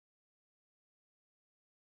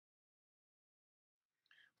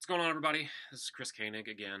What's going on, everybody? This is Chris Koenig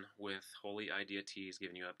again with Holy Idea Teas,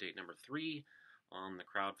 giving you update number 3 on the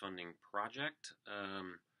crowdfunding project.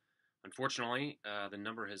 Unfortunately, the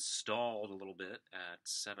number has stalled a little bit at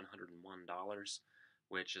 $701,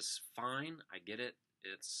 which is fine. I get it.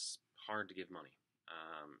 It's hard to give money,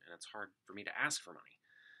 and it's hard for me to ask for money.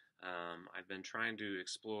 I've been trying to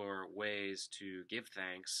explore ways to give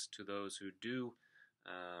thanks to those who do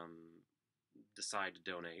decide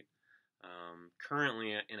to donate.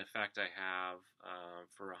 Currently, in effect, I have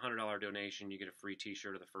for a $100 donation, you get a free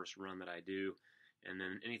T-shirt of the first run that I do, and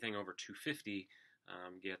then anything over $250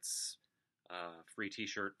 gets a free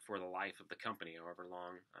T-shirt for the life of the company. However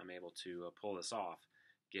long I'm able to pull this off,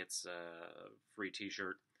 gets a free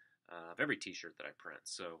T-shirt of every T-shirt that I print.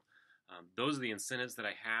 So those are the incentives that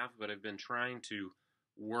I have, but I've been trying to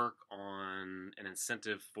work on an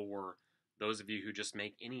incentive for those of you who just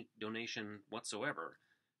make any donation whatsoever.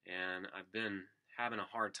 And I've been having a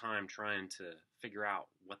hard time trying to figure out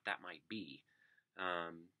what that might be.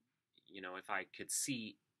 If I could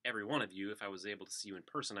see every one of you, if I was able to see you in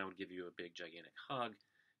person, I would give you a big, gigantic hug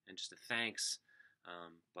and just a thanks.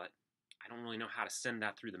 But I don't really know how to send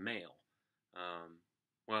that through the mail.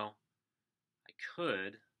 Well, I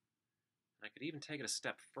could even take it a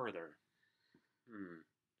step further.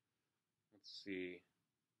 Let's see.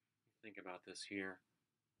 Think about this here.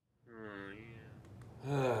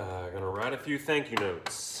 I'm gonna write a few thank you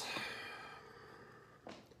notes.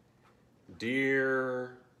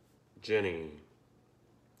 Dear Jenny,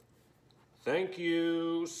 thank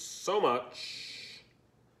you so much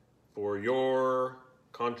for your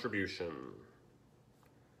contribution.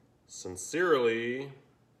 Sincerely,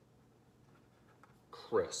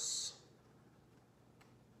 Chris.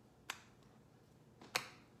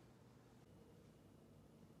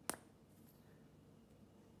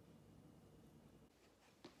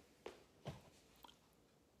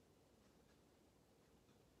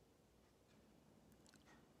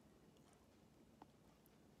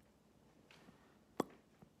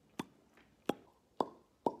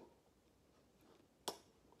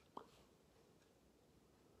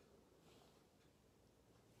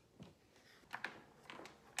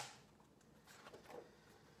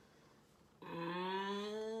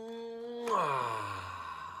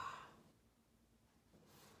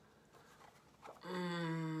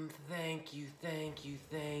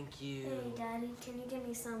 Thank you. Hey, Daddy, can you give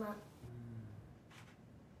me some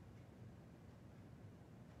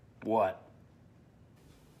What?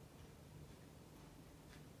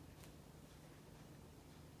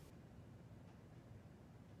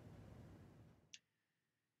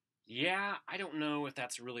 Yeah, I don't know if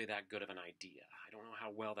that's really that good of an idea. I don't know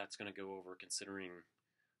how well that's going to go over considering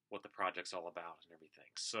what the project's all about and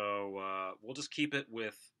everything. So we'll just keep it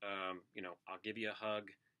with, I'll give you a hug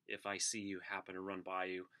if I see you happen to run by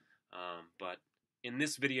you. But in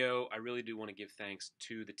this video, I really do want to give thanks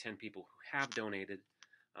to the 10 people who have donated.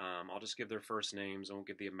 I'll just give their first names. I won't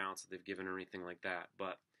give the amounts that they've given or anything like that.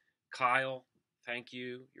 But Kyle, thank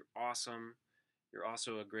you. You're awesome. You're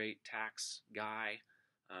also a great tax guy.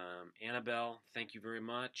 Annabelle, thank you very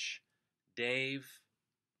much. Dave,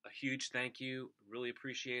 a huge thank you. Really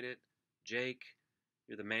appreciate it. Jake,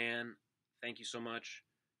 you're the man. Thank you so much.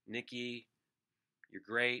 Nikki, you're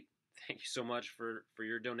great. Thank you so much for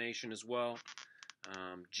your donation as well.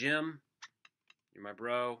 Jim, you're my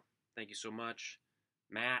bro. Thank you so much.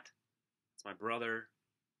 Matt, it's my brother.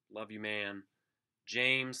 Love you, man.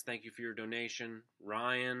 James, thank you for your donation.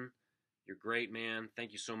 Ryan, you're great, man.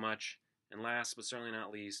 Thank you so much. And last but certainly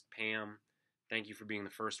not least, Pam, thank you for being the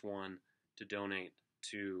first one to donate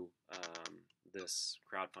to this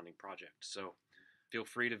crowdfunding project. So feel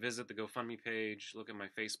free to visit the GoFundMe page, look at my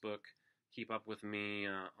Facebook, keep up with me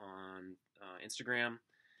on Instagram,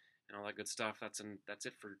 and all that good stuff. That's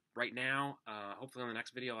it for right now. Hopefully on the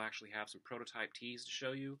next video I'll actually have some prototype teas to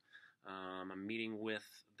show you. I'm meeting with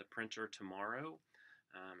the printer tomorrow,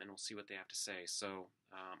 and we'll see what they have to say. So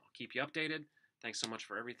I'll keep you updated. Thanks so much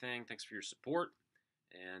for everything. Thanks for your support,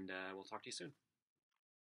 and we'll talk to you soon.